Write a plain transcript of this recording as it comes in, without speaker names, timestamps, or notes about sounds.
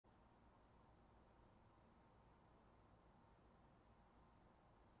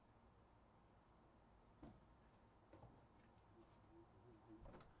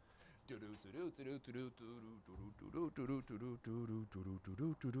Okie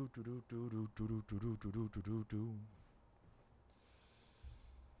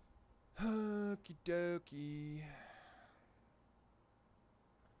dokie.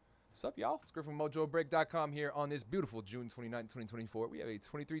 What's up, y'all? It's Griff from Mojobreak.com here on this beautiful June 29, 2024. We have a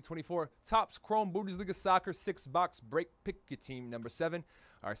 23-24 Topps Chrome Bundesliga Soccer 6-box break. Pick your team number 7.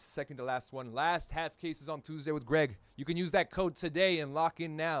 Our second to last one. Last half cases on Tuesday with Greg. You can use that code today and lock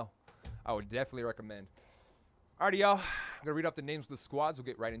in now. I would definitely recommend. Alrighty, y'all. I'm going to read off the names of the squads. We'll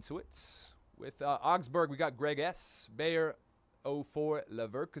get right into it. With Augsburg, we got Greg S. Bayer 04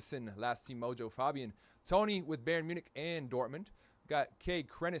 Leverkusen. Last team Mojo Fabian. Tony with Bayern Munich and Dortmund. Got K.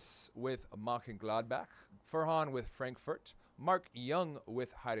 Krennis with Mönchengladbach, Furhan with Frankfurt, Mark Young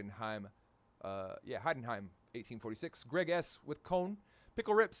with Heidenheim, Heidenheim 1846, Greg S. with Cologne,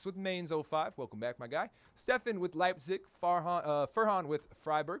 Pickle Rips with Mainz 05, welcome back, my guy, Stefan with Leipzig, Furhan with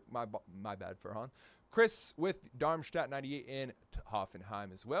Freiburg, my bad, Furhan, Chris with Darmstadt 98 and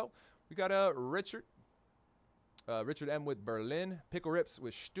Hoffenheim as well. We got Richard M. with Berlin, Pickle Rips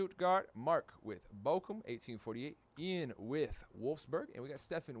with Stuttgart, Mark with Bochum, 1848, Ian with Wolfsburg, and we got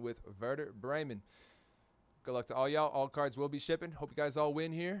Stefan with Werder Bremen. Good luck to all y'all. All cards will be shipping. Hope you guys all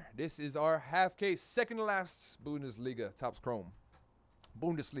win here. This is our half case, second to last Bundesliga, Topps Chrome.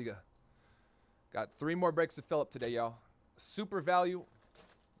 Bundesliga. Got 3 more breaks to fill up today, y'all. Super value,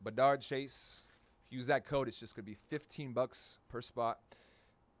 Bedard Chase. If you use that code, it's just going to be 15 bucks per spot.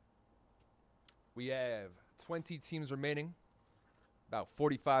 We have 20 teams remaining, about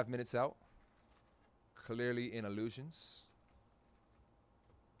 45 minutes out. Clearly in illusions.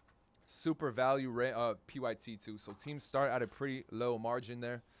 Super value PYT too. So teams start at a pretty low margin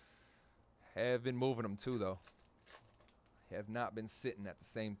there. Have been moving them too though. Have not been sitting at the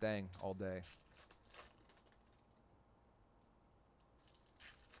same thing all day.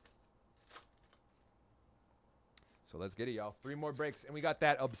 So let's get it, y'all. 3 more breaks. And we got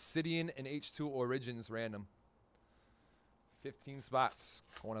that Obsidian and H2 Origins random. 15 spots.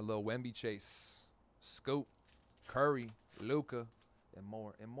 Going a little Wemby chase. Scoop, Curry, Luka, and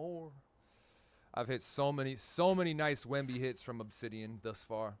more and more. I've hit so many nice Wemby hits from Obsidian thus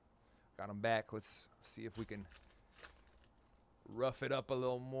far. Got them back. Let's see if we can rough it up a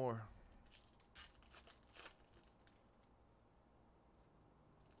little more.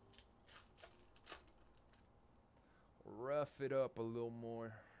 Rough it up a little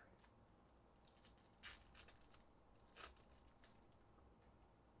more.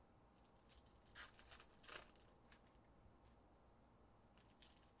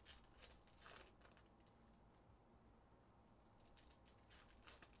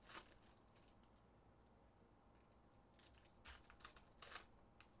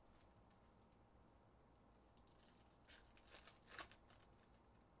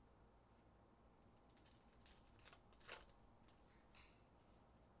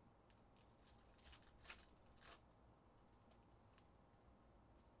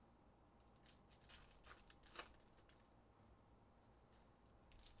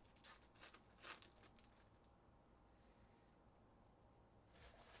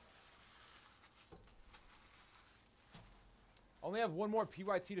 Only have 1 more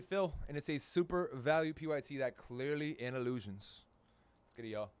PYT to fill, and it's a super value PYT that clearly in illusions. Let's get it,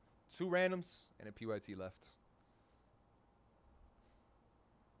 y'all. 2 randoms and a PYT left.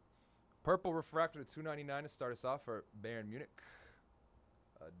 Purple refractor to 299 to start us off for Bayern Munich.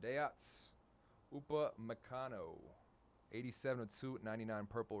 Dayats Upa Meccano. 87 of 299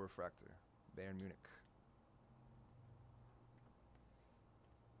 purple refractor. Bayern Munich.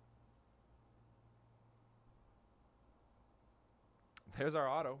 There's our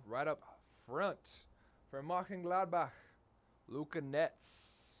auto right up front for Mönchengladbach. Luka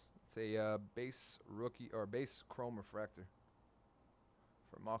Netz. It's a base rookie or base chrome refractor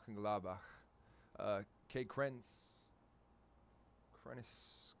for Mönchengladbach. K. Krennis.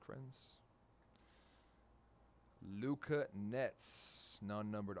 Luka Netz.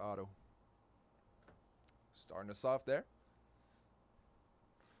 Non-numbered auto. Starting us off there.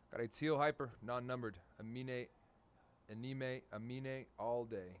 Got a teal hyper. Non-numbered. Amine all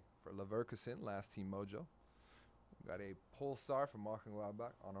day for Leverkusen, last team Mojo. Got a Pulsar from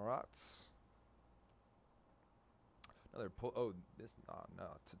Mönchengladbach on our rots. Another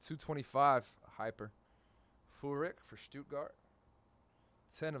to 225 hyper. Furyk for Stuttgart.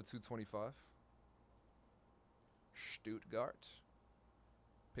 10 of 225. Stuttgart.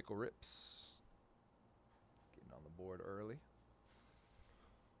 Pickle Rips. Getting on the board early.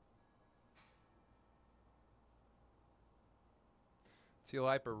 Teal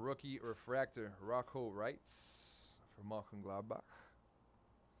Hyper Rookie Refractor Rocco Wrights for Mönchengladbach.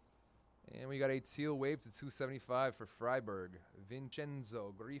 And we got a teal wave to 275 for Freiburg.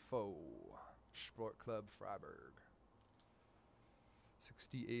 Vincenzo Grifo, Sport Club Freiburg.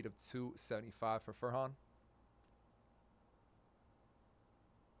 68 of 275 for Furhan.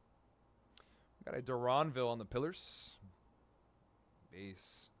 Got a Duranville on the pillars.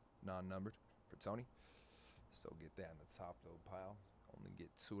 Base non-numbered for Tony. Still get that in the top load pile. Only get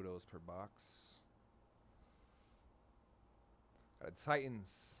 2 of those per box. Got a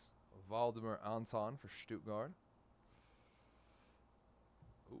Titans. Valdemar Anton for Stuttgart.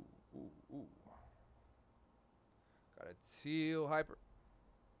 Ooh. Got a teal hyper.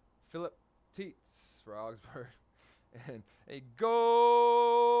 Philip Tietz for Augsburg. And a gold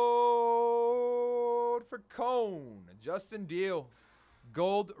for Cone. Justin Deal.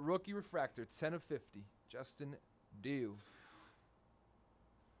 Gold rookie refractor. 10 of 50. Justin Deal.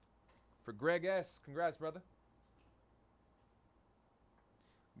 For Greg S. Congrats, brother.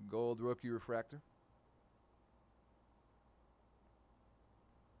 Gold rookie refractor.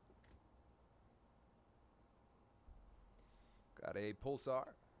 Got a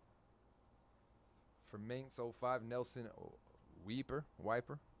Pulsar. For Mainz 05, Nelson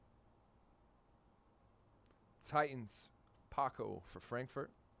Wiper. Titans, Paco for Frankfurt.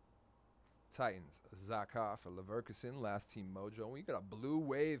 Titans, Zaka for Leverkusen, last team mojo. We got a blue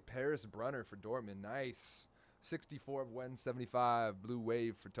wave, Paris Brunner for Dortmund. Nice. 64 of 175, blue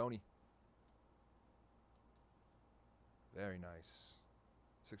wave for Tony. Very nice.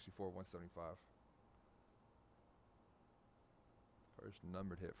 64 of 175. First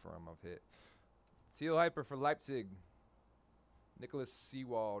numbered hit for him I've hit. Teal hyper for Leipzig. Nicholas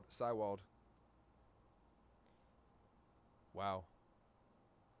Seiwald. Wow.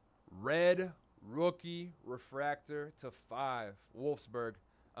 Red rookie refractor to 5. Wolfsburg.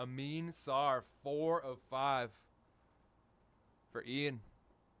 Amin Sarr, 4 of 5 for Ian.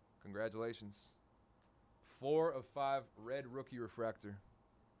 Congratulations. 4 of 5 red rookie refractor.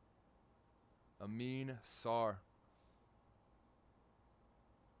 Amin Sarr.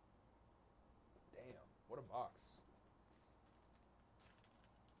 Damn, what a box.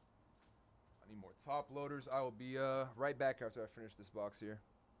 I need more top loaders. I will be right back after I finish this box here.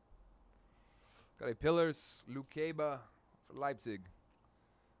 Got a Pillars, Lukeba for Leipzig.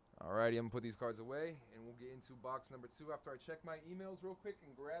 Alrighty, I'm going to put these cards away, and we'll get into box number 2 after I check my emails real quick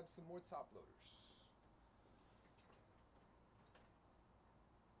and grab some more top loaders.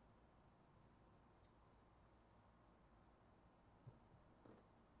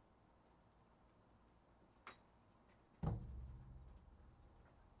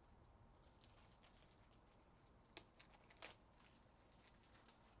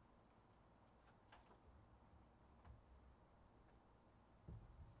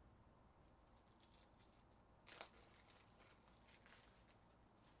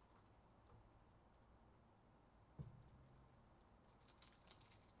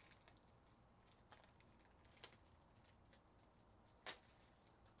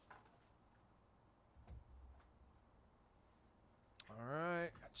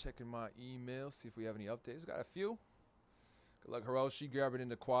 Checking my email, see if we have any updates. Got a few. Good luck, Hiroshi. Grabbing in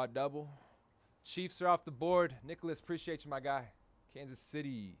the quad double. Chiefs are off the board. Nicholas, appreciate you, my guy. Kansas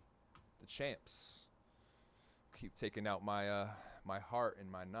City, the champs. Keep taking out my my heart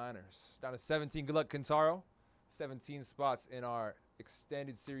and my Niners. Down to 17. Good luck, Kentaro. 17 spots in our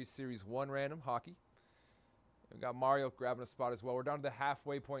extended Series 1 random hockey. And we got Mario grabbing a spot as well. We're down to the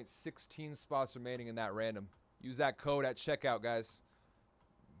halfway point. 16 spots remaining in that random. Use that code at checkout, guys.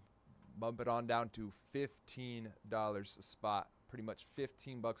 Bump it on down to $15 a spot. Pretty much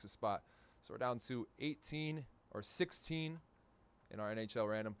 15 bucks a spot. So we're down to 18 or 16 in our NHL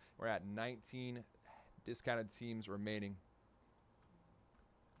random. We're at 19 discounted teams remaining.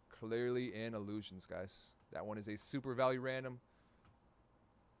 Clearly in illusions, guys. That one is a super value random.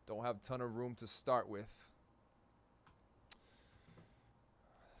 Don't have a ton of room to start with.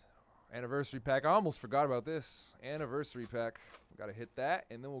 Anniversary pack. I almost forgot about this. Anniversary pack. Got to hit that,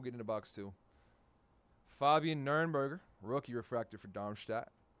 and then we'll get into box 2. Fabian Nürnberger, rookie refractor for Darmstadt.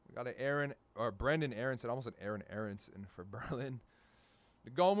 We got an Brendan Aronson. I almost said Aaron Aronson for Berlin.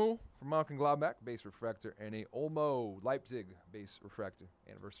 The Gomu for Mönchengladbach, base refractor, and a Olmo Leipzig base refractor.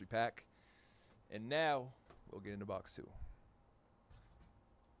 Anniversary pack. And now we'll get into box 2.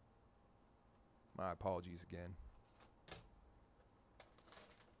 My apologies again.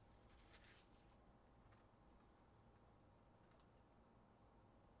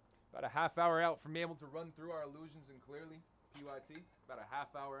 About a half hour out from being able to run through our illusions and clearly. PYT. About a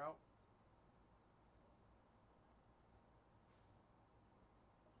half hour out.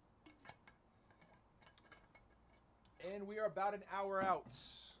 And we are about an hour out.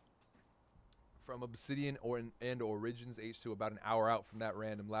 from Obsidian and Origins H2, about an hour out from that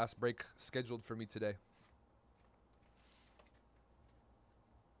random. Last break scheduled for me today.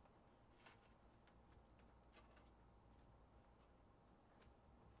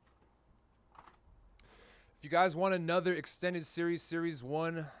 If you guys want another extended series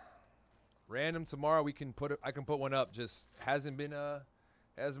 1 random tomorrow, I can put one up. Just hasn't been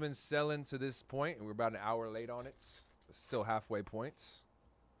selling to this point, and we're about an hour late on it. But still halfway points.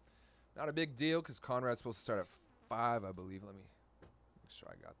 Not a big deal because Conrad's supposed to start at 5, I believe. Let me make sure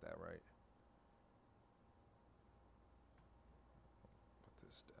I got that right. Put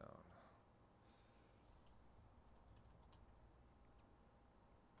this down.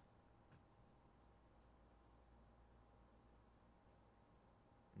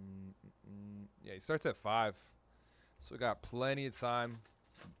 Yeah, he starts at 5. So we got plenty of time.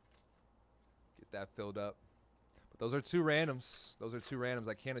 Get that filled up. But those are 2 randoms. Those are 2 randoms.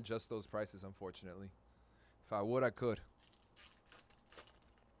 I can't adjust those prices, unfortunately. If I would, I could.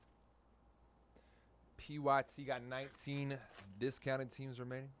 PYT got 19 discounted teams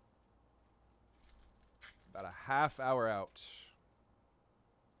remaining. About a half hour out.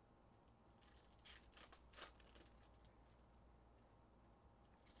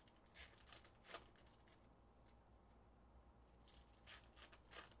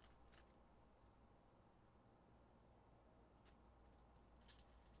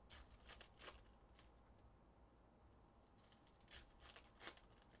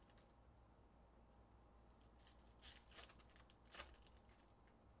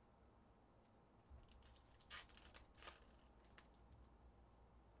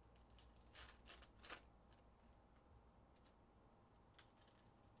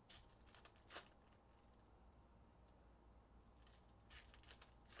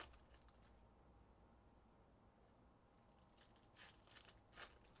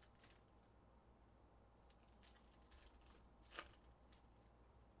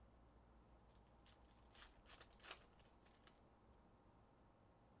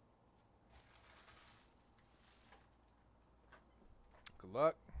 Good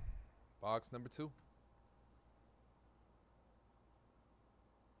luck. Box number 2.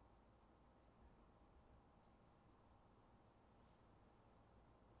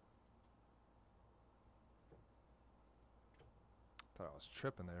 Thought I was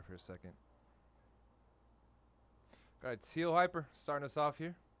tripping there for a second. Got a Teal Hyper starting us off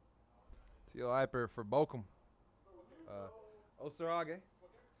here. Teal Hyper for Bochum. Osterhage.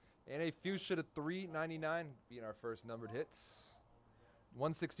 And a Fuchsia to 399 being our first numbered hits.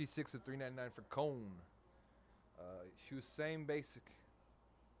 166 to 399 for Cone. Hussein Basic.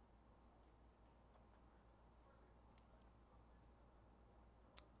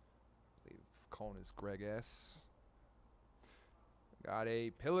 I believe Cone is Greg S. Got a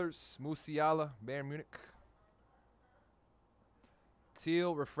Pillars Musiala, Bayern Munich.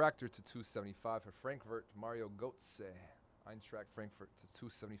 Teal Refractor to 275 for Frankfurt, Mario Götze. Eintracht Frankfurt to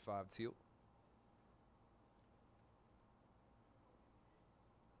 275 Teal.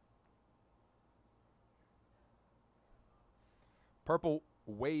 Purple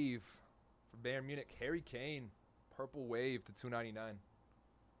Wave for Bayern Munich, Harry Kane. Purple Wave to 299.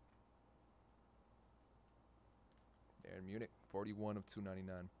 Bayern Munich, 41 of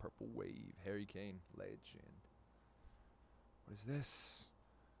 299. Purple Wave, Harry Kane, legend. What is this?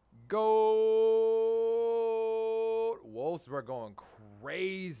 Gold. Wolfsburg going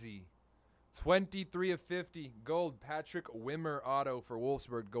crazy. 23 of 50. Gold. Patrick Wimmer auto for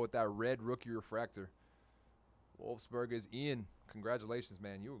Wolfsburg. Go with that red rookie refractor. Wolfsburg is in. Congratulations,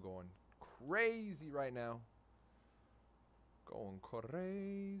 man. You were going crazy right now. Going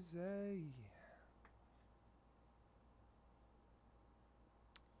crazy.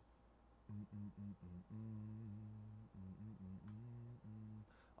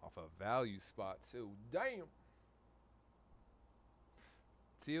 Off a value spot, too. Damn.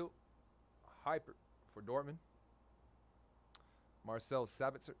 Teal Hyper for Dortmund. Marcel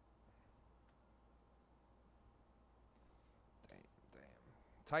Sabitzer. Damn.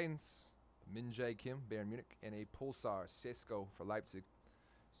 Titans. Min Jae Kim, Bayern Munich. And a Pulsar Sesko for Leipzig.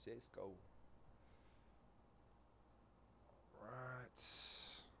 Sesko. Right.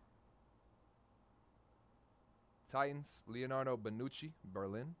 Titans, Leonardo Bonucci,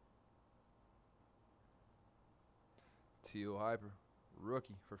 Berlin. Teal Hyper,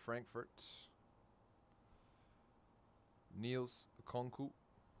 rookie for Frankfurt. Niels Konku.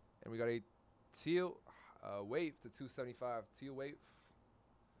 And we got a Teal Wave to 275. Teal Wave.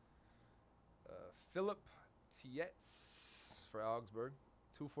 Philip Tietz for Augsburg.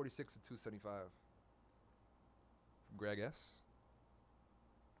 246 to 275. From Greg S.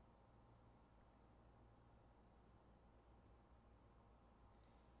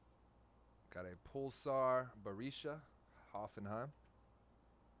 Got a Pulsar Berisha, Hoffenheim.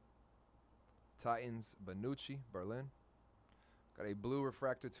 Titans Bonucci, Berlin. Got a blue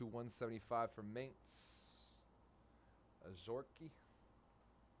refractor to 175 for Mainz. A Zorki.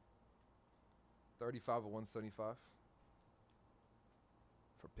 35 of 175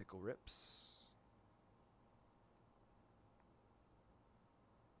 for Pickle Rips.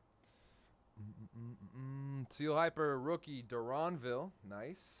 Teal Hyper rookie Duranville.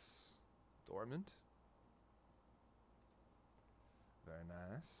 Nice. Dormant. Very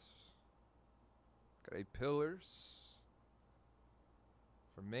nice. Got a Pillars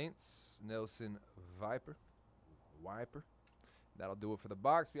for Mainz. Nelson Viper. Wiper. That'll do it for the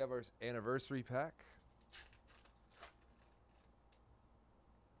box. We have our anniversary pack.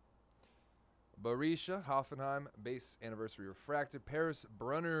 Berisha, Hoffenheim, base anniversary refractor. Paris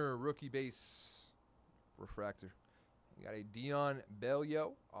Brunner, rookie base refractor. You got a Dion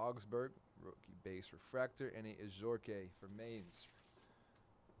Bellio, Augsburg, rookie base refractor. And a Izorke for Mainz,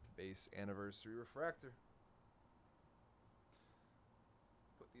 base anniversary refractor.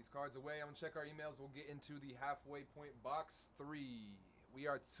 Put these cards away. I'm going to check our emails. We'll get into the halfway point box 3. We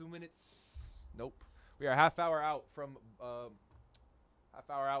are 2 minutes. Nope. We are half hour out from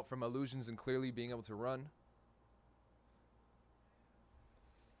Illusions and Clearly being able to run.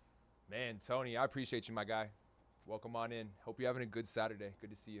 Man, Tony, I appreciate you, my guy. Welcome on in. Hope you're having a good Saturday. Good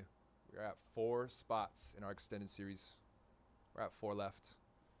to see you. We're at 4 spots in our extended series. We're at 4 left.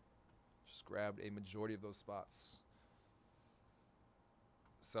 Just grabbed a majority of those spots.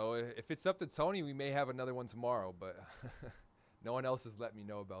 So if it's up to Tony, we may have another one tomorrow, but no one else has let me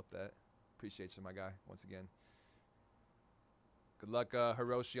know about that. Appreciate you, my guy, once again. Good luck,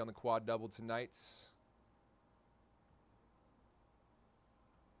 Hiroshi, on the quad double tonight.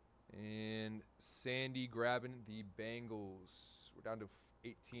 And Sandy grabbing the Bengals. We're down to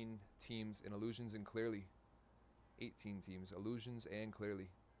 18 teams in Illusions and Clearly. 18 teams, Illusions and Clearly.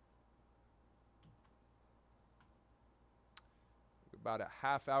 We're about a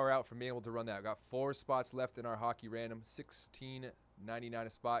half hour out from being able to run that. We've got 4 spots left in our hockey random. $16.99 a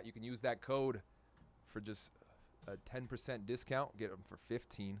spot. You can use that code for just a 10% discount. Get them for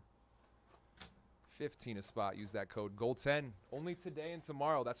 15. 15 a spot. Use that code. Goal 10. Only today and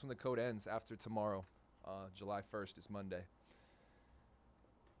tomorrow. That's when the code ends. After tomorrow. July 1st is Monday.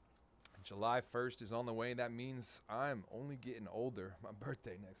 July 1st is on the way. That means I'm only getting older. My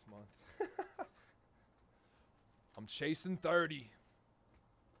birthday next month. I'm chasing 30.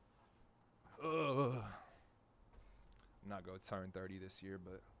 Ugh. I'm not going to turn 30 this year,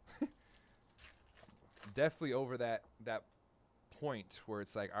 but definitely over that point where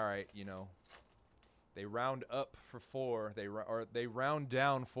it's like, all right, you know, they round up for 4, they round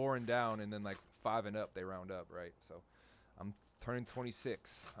down 4 and down, and then like 5 and up they round up, right? So I'm turning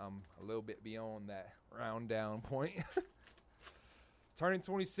 26. I'm a little bit beyond that round down point. Turning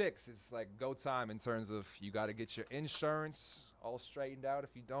 26 is like go time in terms of you got to get your insurance all straightened out.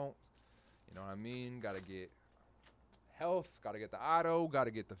 If you don't, you know what I mean? Got to get health, got to get the auto, got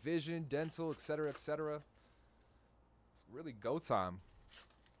to get the vision, dental, etc., etc. It's really go time.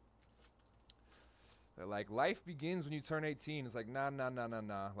 They're like, life begins when you turn 18. It's like, nah.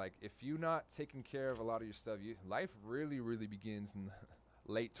 Like, if you're not taking care of a lot of your stuff, life really, really begins in the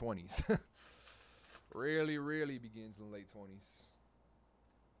late 20s. Really, really begins in the late 20s.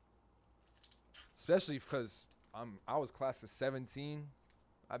 Especially because I was class of 17.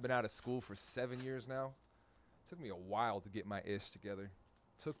 I've been out of school for 7 years now. Took me a while to get my ish together.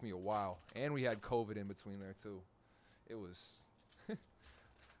 Took me a while. And we had COVID in between there, too. It was...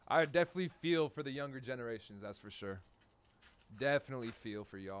 I definitely feel for the younger generations, that's for sure. Definitely feel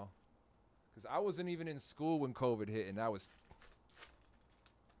for y'all. Because I wasn't even in school when COVID hit, and that was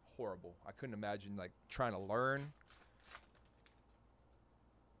horrible. I couldn't imagine, like, trying to learn.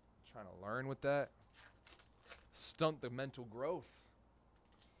 Trying to learn with that. Stunt the mental growth.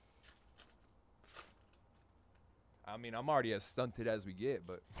 I mean, I'm already as stunted as we get,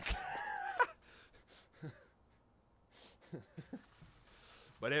 but...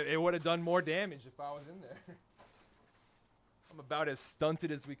 But it would have done more damage if I was in there. I'm about as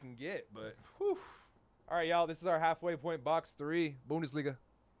stunted as we can get, but whew. All right, y'all, this is our halfway point box 3, Bundesliga.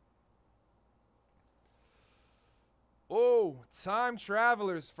 Oh, Time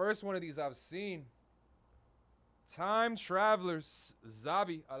Travelers. First one of these I've seen. Time Travelers,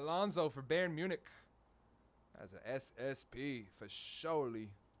 Xabi Alonso for Bayern Munich. That's an SSP for surely.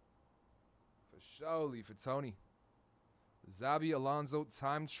 For Tony. Xabi Alonso,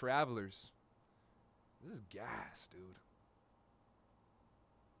 Time Travelers. This is gas, dude.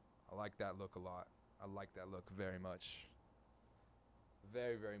 I like that look a lot. I like that look very much.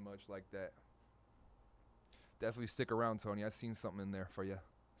 Very, very much like that. Definitely stick around, Tony. I've seen something in there for you.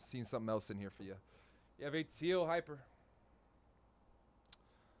 Seen something else in here for you. You have a teal hyper.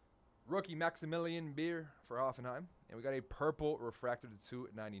 Rookie Maximilian Beer for Hoffenheim. And we got a purple refractor to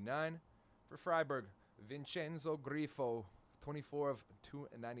 $2.99 for Freiburg. Vincenzo Grifo, 24 of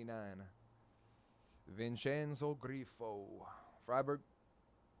 $2.99. Vincenzo Grifo. Freiburg.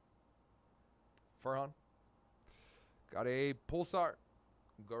 Furhan. Got a Pulsar.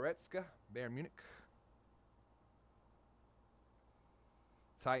 Goretzka, Bayern Munich.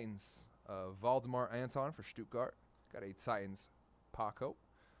 Titans, Valdemar Anton for Stuttgart. Got a Titans Paco.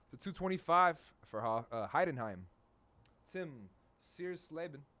 To 225 for Heidenheim. Tim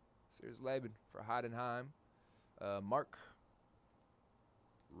Sears-Laben. Sears-Laben for Heidenheim. Mark.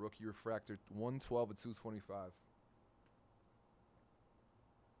 Rookie refractor, 112 of 225.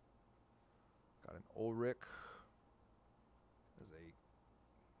 Got an Ulrich. There's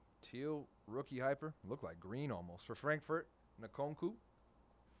a teal rookie hyper. Look like green almost. For Frankfurt, Nkunku.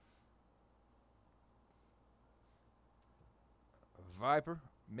 Viper,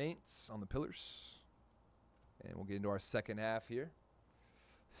 Mainz on the pillars. And we'll get into our second half here.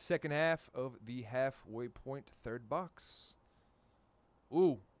 Second half of the halfway point, third box.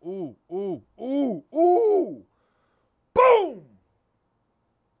 Ooh, ooh, ooh, ooh, ooh. Boom!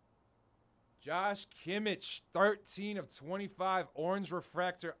 Josh Kimmich, 13 of 25. Orange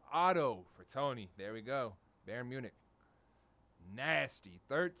refractor auto for Tony. There we go. Bayern Munich. Nasty.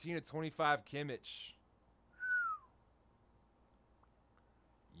 13 of 25 Kimmich.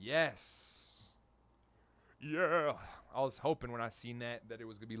 Yes. Yeah. I was hoping when I seen that it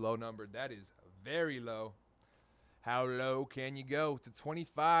was going to be low numbered. That is very low. How low can you go? To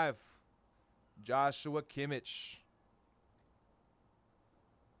 25. Joshua Kimmich.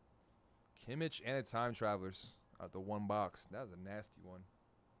 Kimmich and the Time Travelers out the one box. That was a nasty one.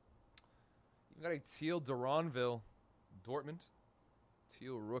 You got a teal Duranville, Dortmund.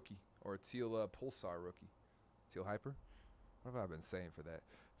 Teal rookie. Or a teal Pulsar rookie. Teal Hyper. What have I been saying for that?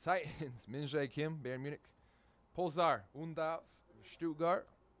 Titans, Min-Jae Kim, Bayern Munich. Pulsar, Undav, Stuttgart.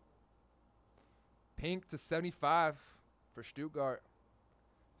 Pink to 75 for Stuttgart.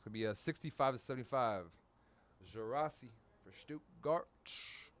 It's going to be a 65 to 75. Gerasi for Stuttgart.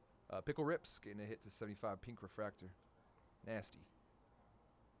 Pickle Rips getting a hit to 75. Pink refractor. Nasty.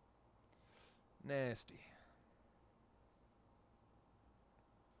 Nasty.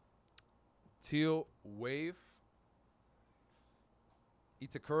 Teal Wave.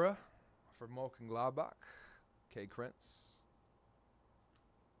 Itakura for Mönchengladbach. K. Krentz.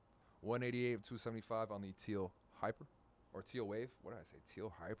 188 of 275 on the Teal Hyper. Or Teal Wave. What did I say?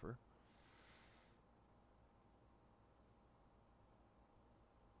 Teal Hyper.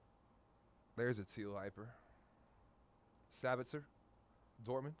 There's a Teal Hyper. Sabitzer.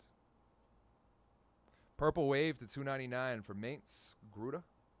 Dortmund. Purple Wave to 299 for Mainz. Gruda.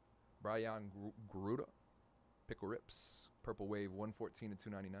 Brian Gruda. Pickle Rips. Purple Wave 114 to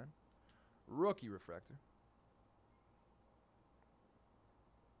 299. Rookie refractor.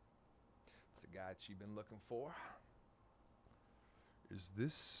 It's the guy that you've been looking for. Is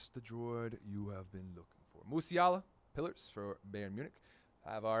this the droid you have been looking for? Musiala, pillars for Bayern Munich.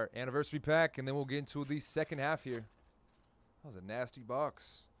 Have our anniversary pack, and then we'll get into the second half here. That was a nasty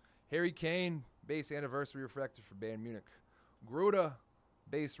box. Harry Kane, base anniversary refractor for Bayern Munich. Gruda,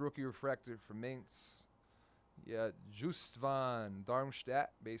 base rookie refractor for Mainz. Yeah, Justvan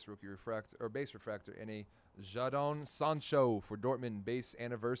Darmstadt, base rookie refractor or base refractor, and a Jadon Sancho for Dortmund, base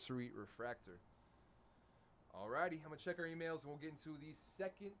anniversary refractor. Alrighty, I'm gonna check our emails and we'll get into the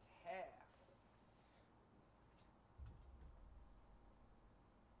second half.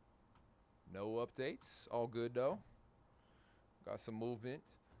 No updates, all good though. Got some movement.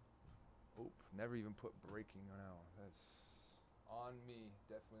 Oop, never even put breaking now. That's on me,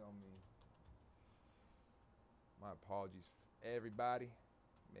 definitely on me. My apologies, everybody.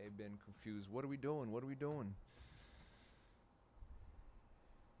 May have been confused. What are we doing? What are we doing?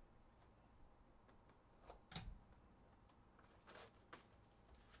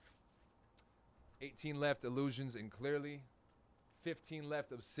 $18 left, Illusions and Clearly. 15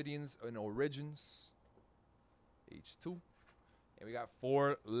 left, Obsidians and Origins. H2. And we got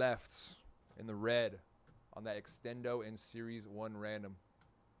 4 left in the red on that Extendo and Series 1 random.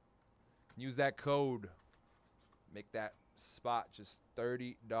 Use that code. Make that spot just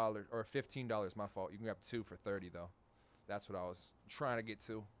 $30 or $15. My fault. You can grab 2 for $30 though. That's what I was trying to get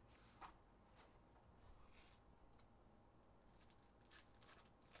to.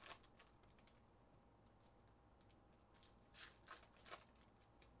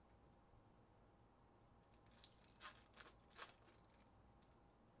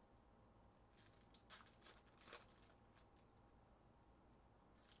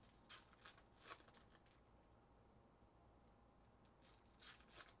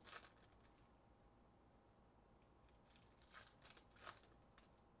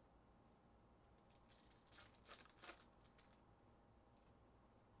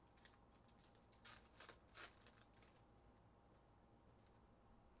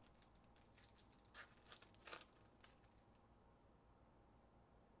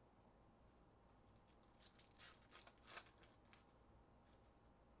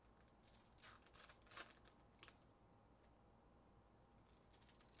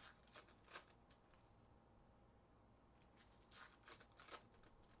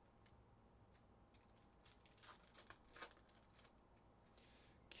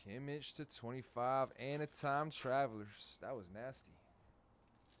 Kimmich to 25 and a time travelers. That was nasty.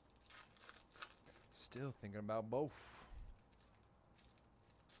 Still thinking about both.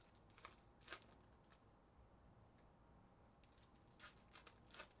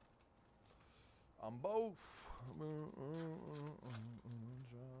 On both.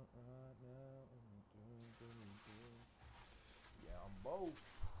 Yeah, on both.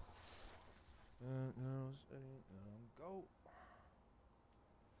 Go.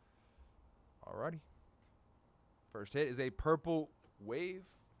 Alrighty. First hit is a purple wave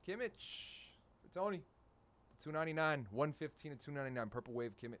Kimmich for Tony. 299, 115 to 299. Purple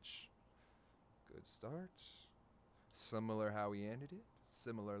wave Kimmich. Good start. Similar how he ended it.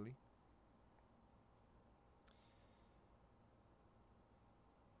 Similarly.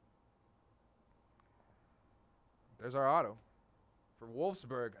 There's our auto for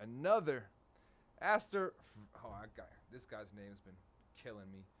Wolfsburg. Another Aster. Oh, this guy's name's been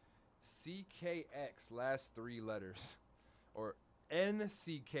killing me. CKX, last 3 letters, or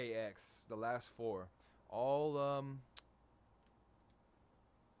NCKX, the last 4. All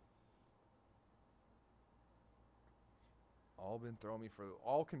been throwing me for.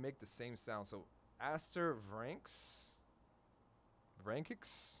 All can make the same sound. So Aster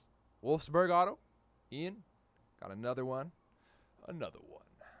Vrankix, Wolfsburg auto. Ian. Got another one. Another one.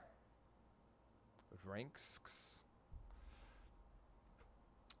 Ranks.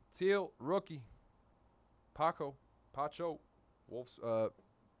 Teal, rookie. Pacho. Wolves,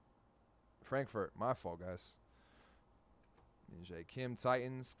 Frankfurt. My fault, guys. Ninja Kim,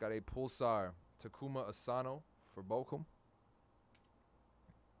 Titans. Got a Pulsar. Takuma Asano for Bochum.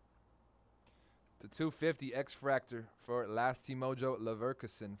 To 250 X-Fractor for Lasty Mojo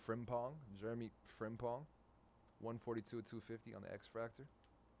Leverkusen. Frimpong. Jeremy Frimpong. 142 at 250 on the X-Fractor.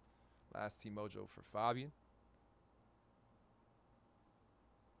 Last Team Mojo for Fabian.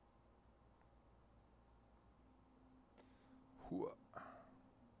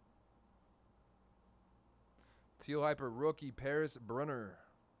 Teal Hyper rookie Paris Brunner.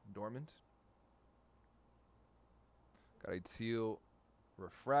 Dortmund. Got a Teal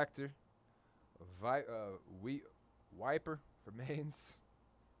Refractor. Wiper for Mainz.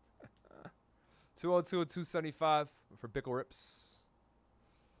 202 at 275 for Bickle Rips.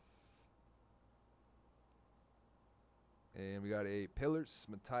 And we got a Pillars,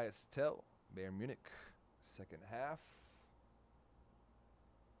 Matthias Tell, Bayern Munich, second half.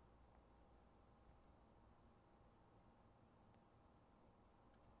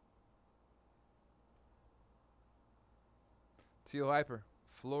 Teal Hyper,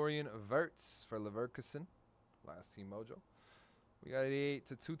 Florian Wirtz for Leverkusen, last Team Mojo. We got a 8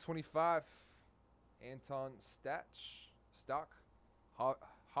 to 225. Anton Stock,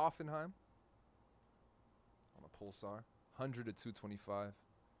 Hoffenheim on a Pulsar. 100 to 225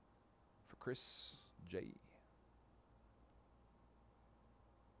 for Chris J.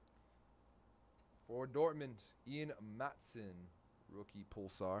 For Dortmund, Ian Matson, rookie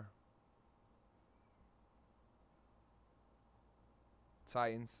Pulsar.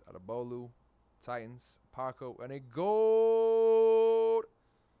 Titans, Adebolu. Titans, Paco, and a gold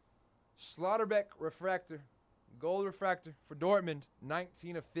Schlotterbeck refractor. Gold refractor for Dortmund,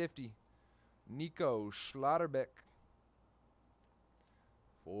 19 of 50. Nico Schlotterbeck.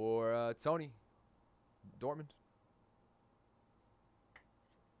 For Tony, Dortmund.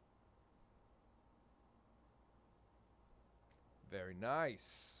 Very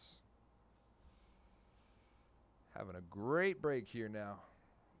nice. Having a great break here now.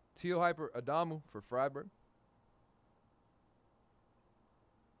 Teal Hyper Adamu for Freiburg.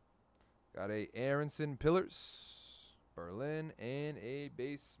 Got a Aronson Pillars, Berlin, and a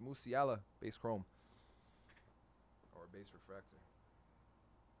base Musiala, base chrome. Or base refractor.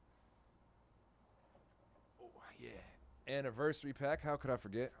 Oh, yeah. Anniversary pack. How could I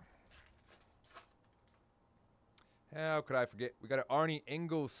forget? How could I forget? We got an Arnie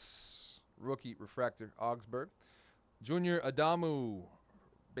Engels, rookie refractor, Augsburg. Junior Adamu,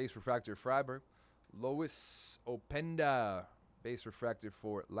 base refractor, Freiburg. Lois Openda, base refractor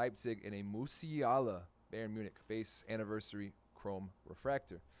for Leipzig, and a Musiala, Bayern Munich, base anniversary chrome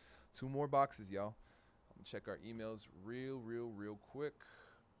refractor. 2 more boxes, y'all. I'm going to check our emails real quick.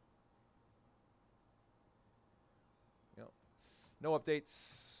 Yep. No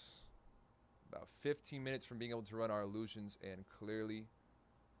updates. About 15 minutes from being able to run our illusions, and clearly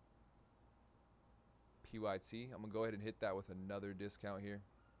PYT. I'm going to go ahead and hit that with another discount here.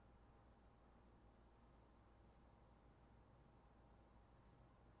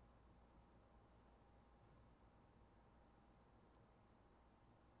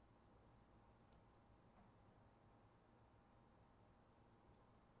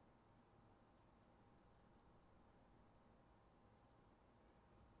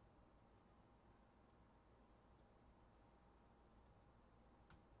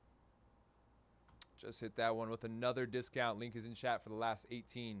 Just hit that one with another discount. Link is in chat for the last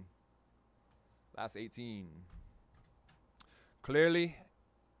 18. Last 18. Clearly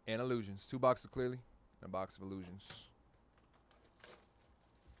and Illusions. 2 boxes of Clearly and a box of Illusions.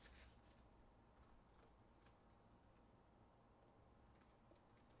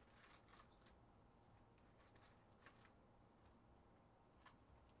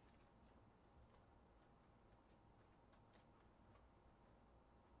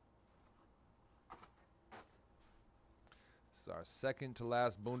 This is our second to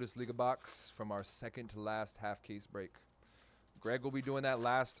last Bundesliga box from our second to last half case break. Greg will be doing that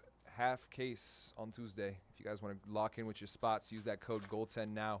last half case on Tuesday. If you guys want to lock in with your spots, use that code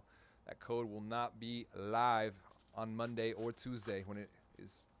GOAL10 now. That code will not be live on Monday or Tuesday when it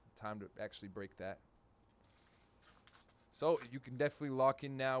is time to actually break that. So you can definitely lock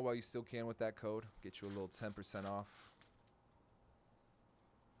in now while you still can with that code. Get you a little 10% off.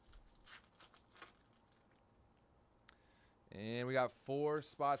 And we got 4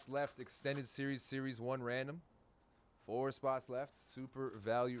 spots left. Extended Series, Series 1 random. 4 spots left. Super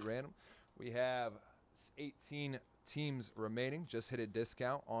value random. We have 18 teams remaining. Just hit a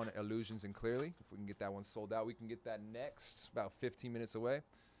discount on Illusions and Clearly. If we can get that one sold out, we can get that next. About 15 minutes away.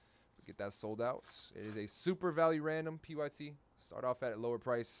 We get that sold out. It is a super value random PYT. Start off at a lower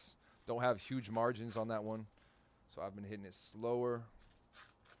price. Don't have huge margins on that one. So I've been hitting it slower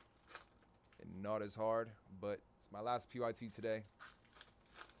and not as hard, but my last PYT today.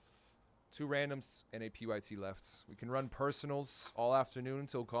 2 randoms and a PYT left. We can run personals all afternoon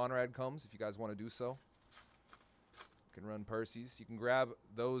until Conrad comes if you guys want to do so. You can run Percy's. You can grab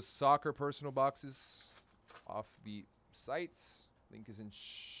those soccer personal boxes off the sites. Link is in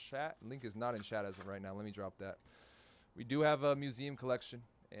chat. Link is not in chat as of right now. Let me drop that. We do have a museum collection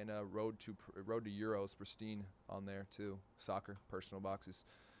and a Road to Euros Pristine on there too. Soccer personal boxes.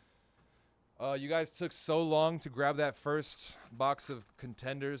 You guys took so long to grab that first box of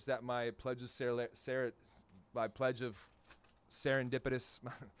contenders that my pledge of serendipitous,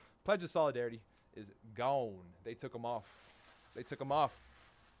 pledge of solidarity is gone. They took them off. They took them off.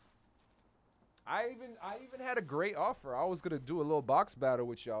 I even had a great offer. I was gonna do a little box battle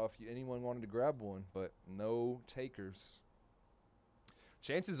with y'all if anyone wanted to grab one, but no takers.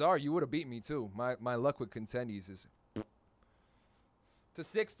 Chances are you would have beat me too. My luck with contendies is. To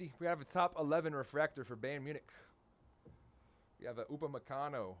 60, we have a top 11 refractor for Bayern Munich. We have a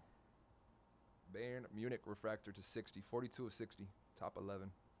Upamecano Bayern Munich refractor to 60. 42 of 60. Top 11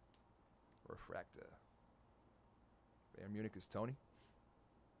 refractor. Bayern Munich is Tony.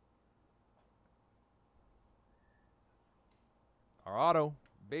 Our auto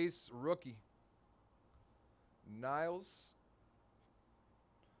base rookie. Niles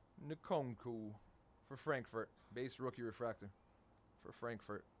Nkunku for Frankfurt. Base rookie refractor. For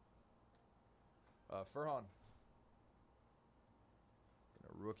Frankfurt. Furhan.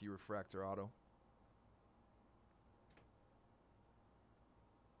 A rookie refractor auto.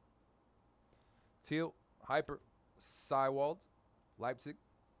 Teal, Hyper, Seiwald, Leipzig.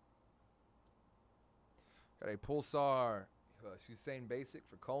 Got a Pulsar, Hussein Basic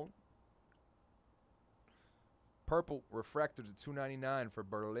for Cologne. Purple refractor to 299 for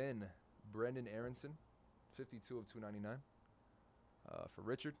Berlin. Brendan Aronson, 52 of 299. For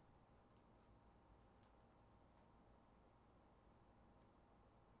Richard.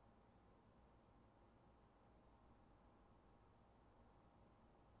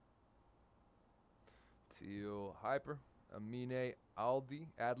 Teal Hyper. Amine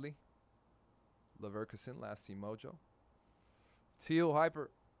Adli. Leverkusen, last team Mojo. Teal Hyper.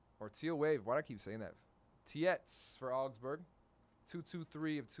 Or Teal Wave. Why do I keep saying that? Tietz for Augsburg.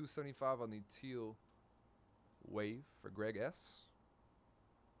 223 of 275 on the Teal Wave for Greg S.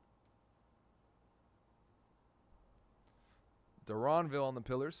 Duranville on the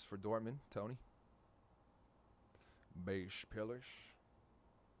Pillars for Dortmund, Tony. Beige Pillars.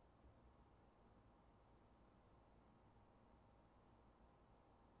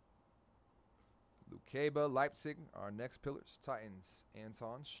 Lukeba, Leipzig, our next Pillars. Titans,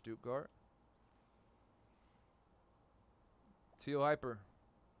 Anton, Stuttgart. Teal Hyper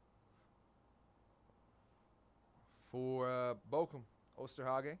for Bochum,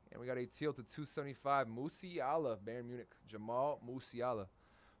 Osterhage. And we got a Teal to 275, Musiala, Bayern Munich. Jamal Musiala,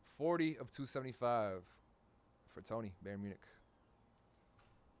 40 of 275 for Tony, Bayern Munich.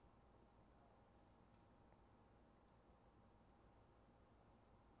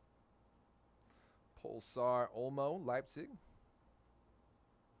 Pulsar Olmo, Leipzig.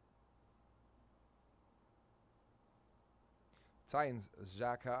 Titans,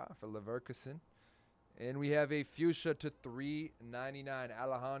 Xhaka for Leverkusen. And we have a Fuchsia to 399,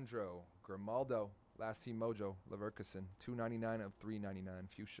 Alejandro Grimaldo, Last Team Mojo, Leverkusen. 299 of 399.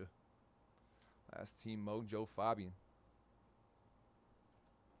 Fuchsia. Last Team Mojo, Fabian.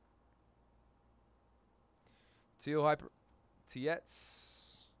 Teal Hyper.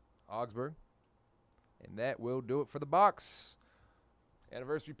 Tietz. Augsburg. And that will do it for the box.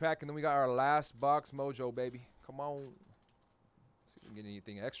 Anniversary pack, and then we got our last box Mojo, baby. Come on. See if we can get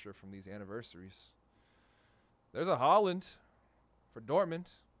anything extra from these anniversaries. There's a Holland for Dortmund.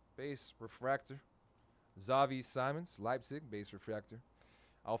 Base refractor. Xavi Simons, Leipzig, base refractor.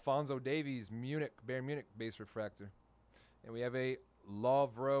 Alphonso Davies, Munich, Bayern Munich, base refractor. And we have a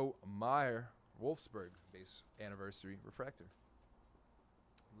Lovro Meyer, Wolfsburg, base anniversary refractor.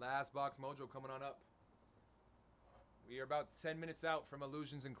 Last box Mojo coming on up. We are about 10 minutes out from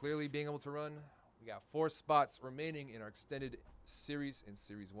Illusions and Clearly being able to run. We got 4 spots remaining in our extended series and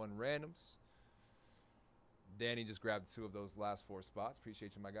Series 1 randoms. Danny just grabbed 2 of those last 4 spots.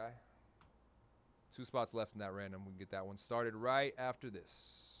 Appreciate you, my guy. 2 spots left in that random. We can get that one started right after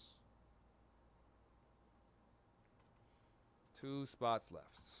this. 2 spots left.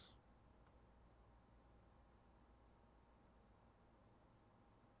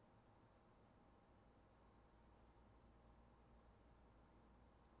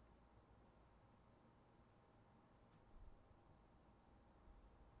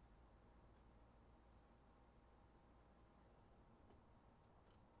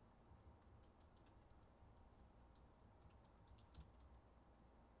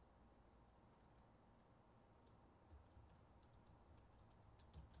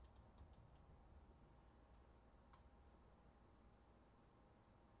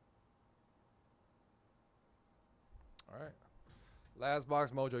 All right. Last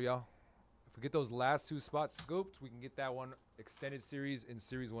box Mojo, y'all. If we get those last 2 spots scooped, we can get that one extended series in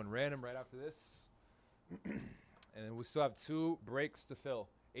Series 1 random right after this. And then we still have 2 breaks to fill.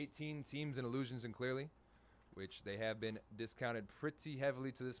 18 teams in Illusions and Clearly, which they have been discounted pretty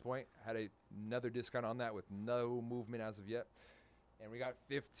heavily to this point. Had another discount on that with no movement as of yet. And we got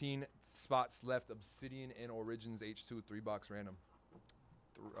 15 spots left. Obsidian and Origins H2 3-box random.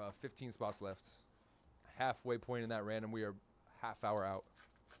 15 spots left. Halfway point in that random. We are half hour out.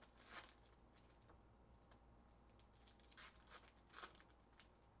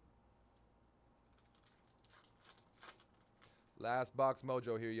 Last box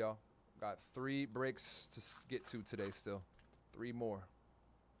Mojo here, y'all. Got 3 breaks to get to today still. 3 more.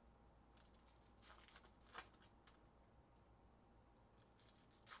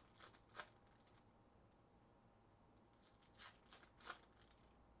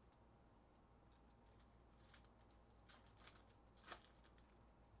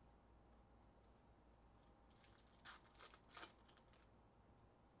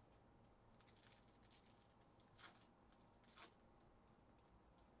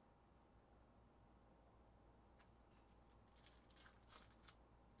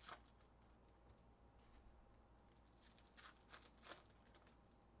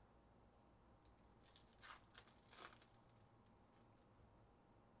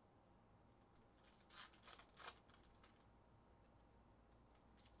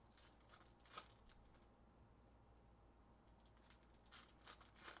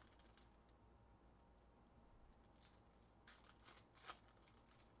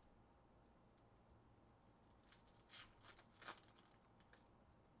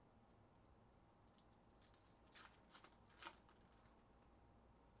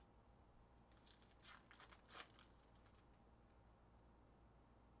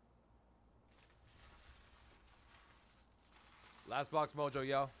 Last box Mojo,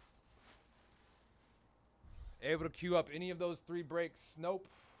 y'all. Able to queue up any of those 3 breaks? Nope.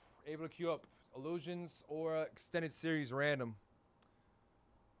 Able to queue up Illusions or Extended Series random.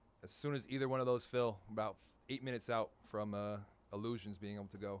 As soon as either one of those fill, about 8 minutes out from Illusions being able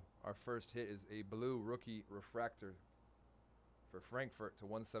to go. Our first hit is a blue rookie refractor for Frankfurt to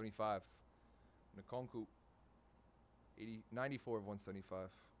 175. Nkunku, 94 of 175.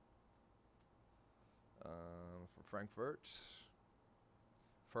 For Frankfurt.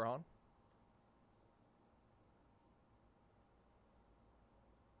 Furhan.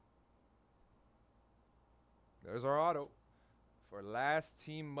 There's our auto. For last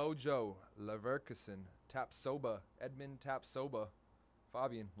team Mojo, Leverkusen, Tapsoba, Edmund Tapsoba,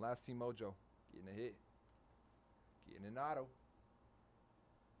 Fabian, last team Mojo, getting a hit, getting an auto.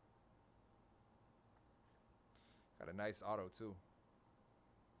 Got a nice auto too.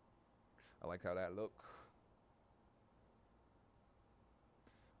 I like how that look.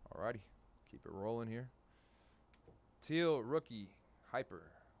 Alrighty, keep it rolling here. Teal rookie hyper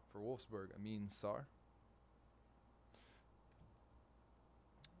for Wolfsburg, Amin Sar.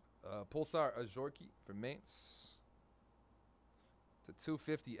 Pulsar Ajorki for Mainz. To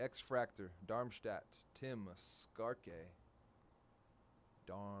 250 X-Fractor, Darmstadt, Tim Skarke.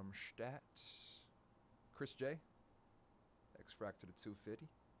 Darmstadt. Chris J. X-Fractor to 250.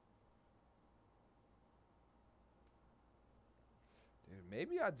 Dude,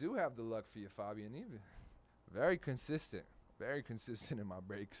 maybe I do have the luck for you, Fabian. Even very consistent. Very consistent in my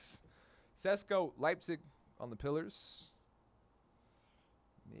breaks. Sesko, Leipzig on the pillars.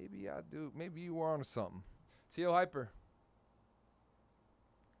 Maybe I do. Maybe you were on something. Teal Hyper.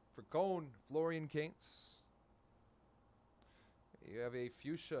 For Cone, Florian Kainz. You have a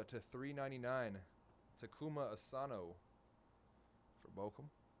Fuchsia to 399. Takuma Asano for Bochum.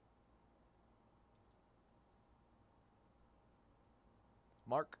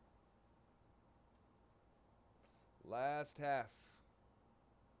 Mark. Last half.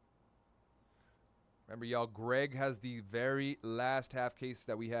 Remember, y'all, Greg has the very last half case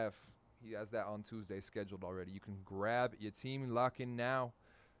that we have. He has that on Tuesday scheduled already. You can grab your team and lock in now.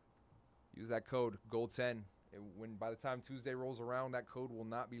 Use that code, GOLD10. When by the time Tuesday rolls around, that code will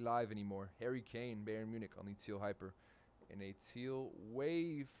not be live anymore. Harry Kane, Bayern Munich on the Teal Hyper. And a Teal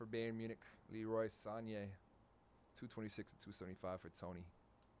Wave for Bayern Munich, Leroy Sané. 226 to 275 for Tony.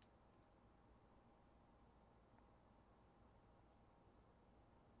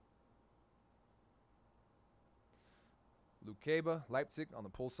 Lukeba, Leipzig on the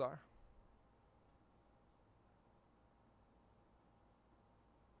Pulsar.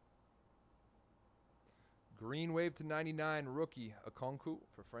 Green Wave to 99, rookie Akonku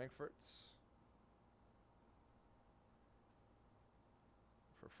for Frankfurt.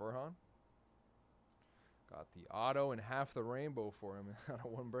 For Furhan. Got the auto and half the rainbow for him on a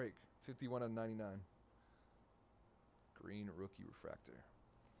one break. 51 on 99. Green rookie refractor.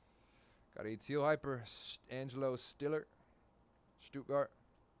 Got a Teal Hyper, Angelo Stiller. Stuttgart.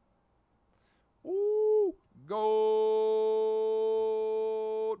 Ooh, gold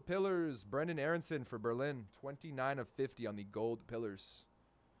pillars. Brendan Aronson for Berlin. 29 of 50 on the gold pillars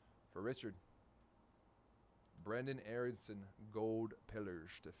for Richard. Brendan Aronson, gold pillars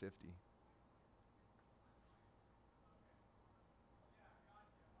to 50.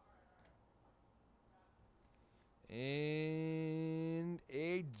 And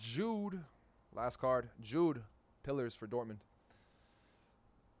a Jude. Last card. Jude. Pillars for Dortmund.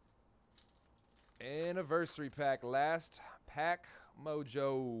 Anniversary pack. Last pack.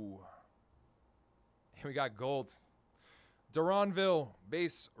 Mojo. And we got gold. Duranville.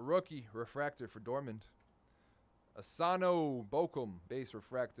 Base rookie. Refractor for Dortmund. Asano Bochum. Base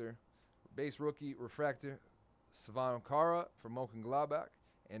refractor. Base rookie. Refractor. Svankara for Mönchengladbach.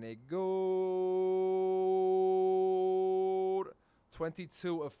 And a gold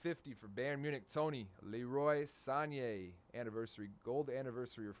 22 of 50 for Bayern Munich. Tony, Leroy Sané. Anniversary. Gold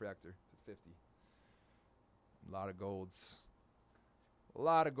anniversary refractor to 50. A lot of golds. A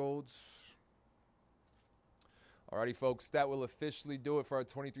lot of golds. Alrighty, folks. That will officially do it for our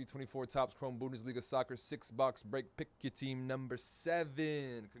 23-24 Topps Chrome Bundesliga Soccer 6-box break. Pick your team number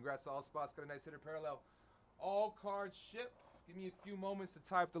 7. Congrats to all spots. Got a nice hitter parallel. All cards shipped. Give me a few moments to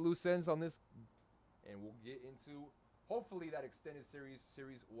tie up the loose ends on this, and we'll get into, hopefully, that extended series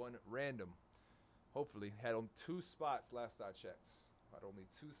 1 random. Hopefully. Had on 2 spots last I checked. Had only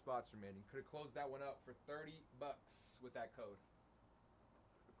 2 spots remaining. Could have closed that one out for $30 with that code.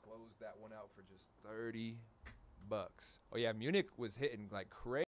 Could have closed that one out for just $30. Oh, yeah, Munich was hitting like crazy.